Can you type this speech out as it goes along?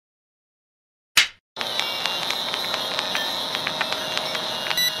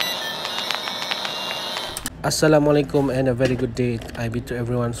Assalamualaikum and a very good day I be to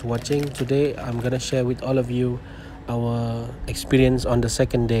everyone's watching. Today I'm gonna share with all of you our experience on the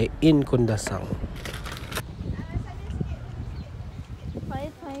second day in Kundasang. Five.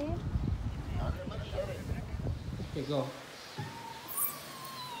 Okay, go.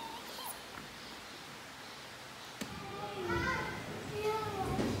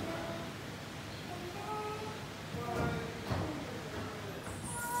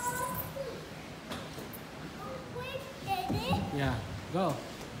 Yeah, go.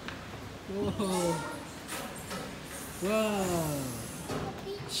 Whoa. Wow.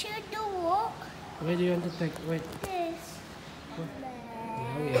 Teacher, the walk. Where do you want to take? Wait. This.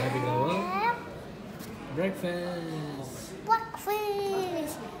 Now we are having our breakfast.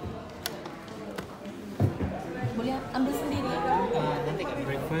 Breakfast. Boleh ambil sendiri? Nanti kan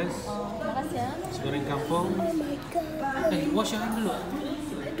breakfast. Makasih ya. Nasi goreng kampung. Oh my god. Wash your hand dulu.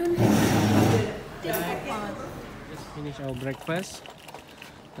 I don't have. Just finish our breakfast.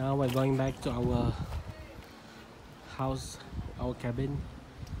 Now we're going back to our house, our cabin.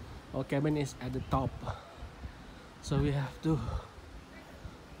 Our cabin is at the top, so we have to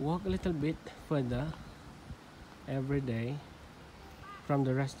walk a little bit further every day from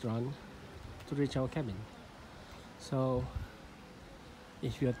the restaurant to reach our cabin. So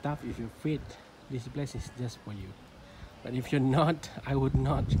if you're tough, if you're fit, this place is just for you. But if you're not, I would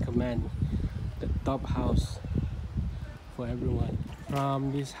not recommend the top house for everyone.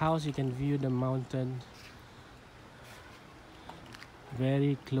 From this house you can view the mountain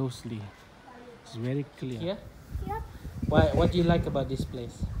very closely. It's very clear. Yeah? Yep. What do you like about this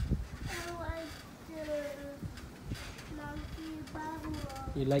place? I like the monkey bubble.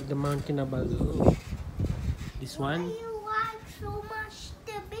 You like the Mount Kinabalu? This Why one? you like so much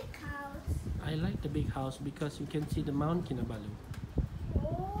the big house? I like the big house because you can see the Mount Kinabalu.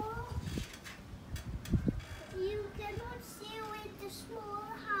 Oh. You cannot see with the small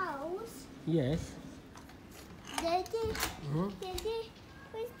house. Yes. Daddy, Mhm. Daddy,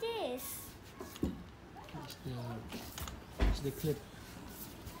 what's this? It's the clip.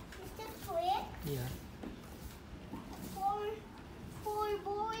 Is that quick? Yeah. Four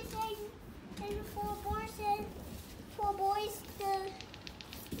boys and four boys the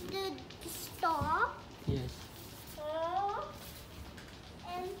stop. Yes. Oh,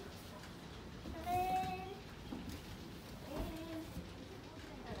 and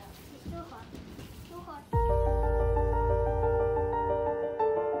it's too hot. Too hot.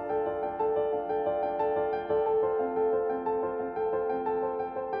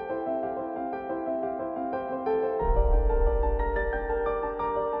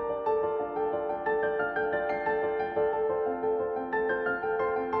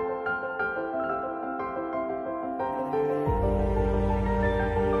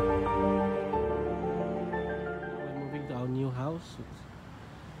 We're moving to our new house.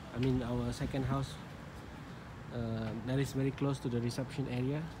 I mean our second house. That is very close to the reception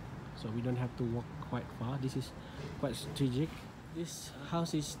area, so we don't have to walk quite far. This is quite strategic. This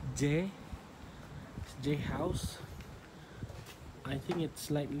house is J house. I think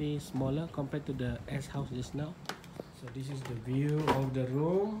it's slightly smaller compared to the S house just now. So this is the view of the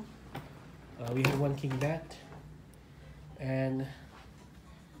room. We have one king bed, and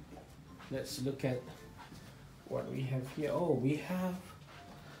let's look at what we have here. Oh, we have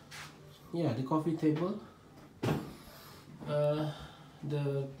the coffee table,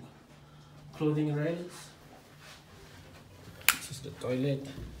 the clothing rails. This is the toilet.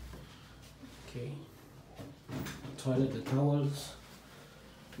 Okay, toilet, the towels.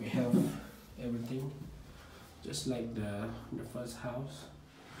 We have everything, just like the first house.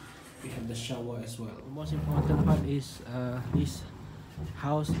 We have the shower as well. The most important part is this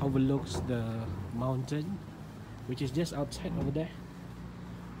house overlooks the mountain, which is just outside over there.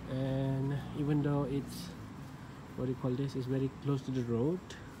 And even though it's, what do you call this, is very close to the road,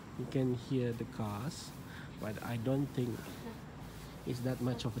 you can hear the cars, but I don't think it's that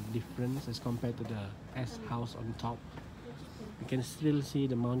much of a difference as compared to the S house on top. You can still see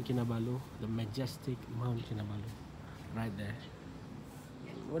the Mount Kinabalu, the majestic Mount Kinabalu right there.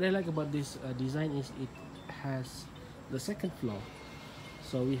 What I like about this design is it has the second floor,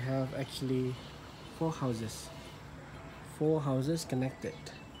 so we have actually four houses connected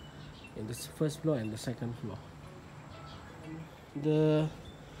in the first floor and the second floor. The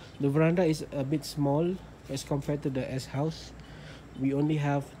veranda is a bit small as compared to the S house. We only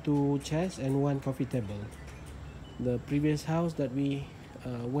have 2 chairs and 1 coffee table. The previous house that we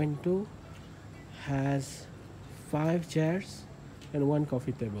went to has 5 chairs and 1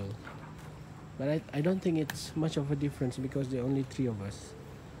 coffee table. But I don't think it's much of a difference because there are only 3 of us.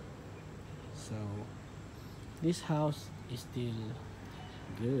 So This house is still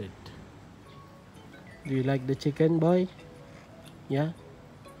good. Do you like the chicken, boy? Yeah?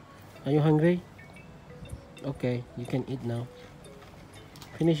 Are you hungry? Okay, you can eat now.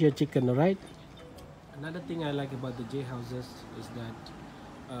 Finish your chicken, alright? Another thing I like about the J houses is that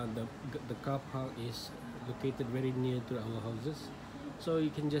the car park is located very near to our houses, so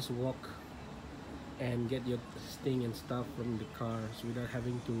you can just walk and get your thing and stuff from the cars without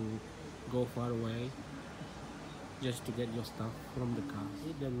having to go far away just to get your stuff from the cars.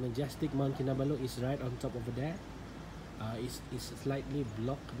 The majestic Mount Kinabalu is right on top over there. It's slightly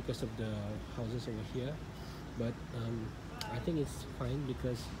blocked because of the houses over here, but I think it's fine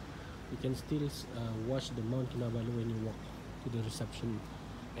because you can still watch the Mount Kinabalu when you walk to the reception,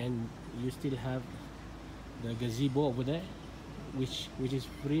 and you still have the gazebo over there, which is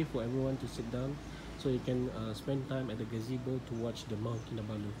free for everyone to sit down, so you can spend time at the gazebo to watch the Mount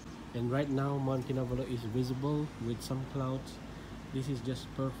Kinabalu. And right now Mount Kinabalu is visible with some clouds. This is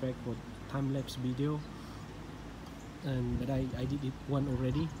just perfect for time-lapse video, but I did it one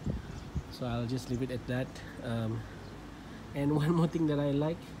already, so I'll just leave it at that. And one more thing that I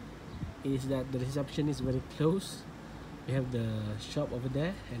like is that the reception is very close. We have the shop over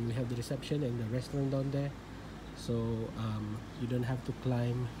there, and we have the reception and the restaurant down there, so you don't have to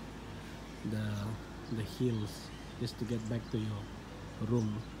climb the hills just to get back to your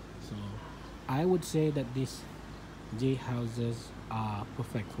room. So I would say that these J houses are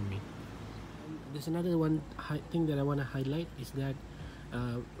perfect for me. There's another thing that I want to highlight is that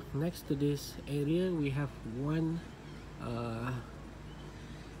next to this area we have one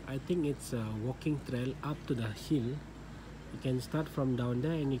I think it's a walking trail up to the hill. You can start from down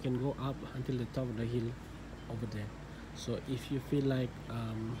there and you can go up until the top of the hill over there. So if you feel like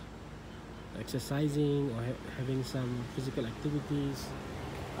exercising or having some physical activities,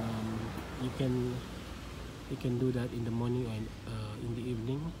 you can do that in the morning or in the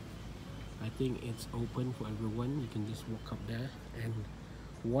evening. I think it's open for everyone. You can just walk up there and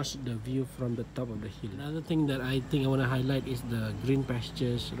watch the view from the top of the hill. Another thing that I think I want to highlight is the green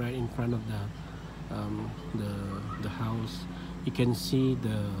pastures right in front of the house. You can see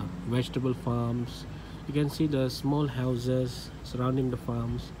the vegetable farms. You can see the small houses surrounding the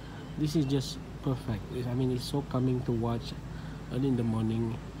farms. This is just perfect. I mean, it's so calming to watch early in the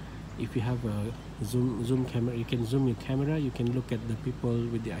morning. If you have a zoom camera, you can zoom your camera, you can look at the people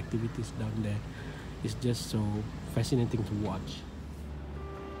with the activities down there. It's just so fascinating to watch.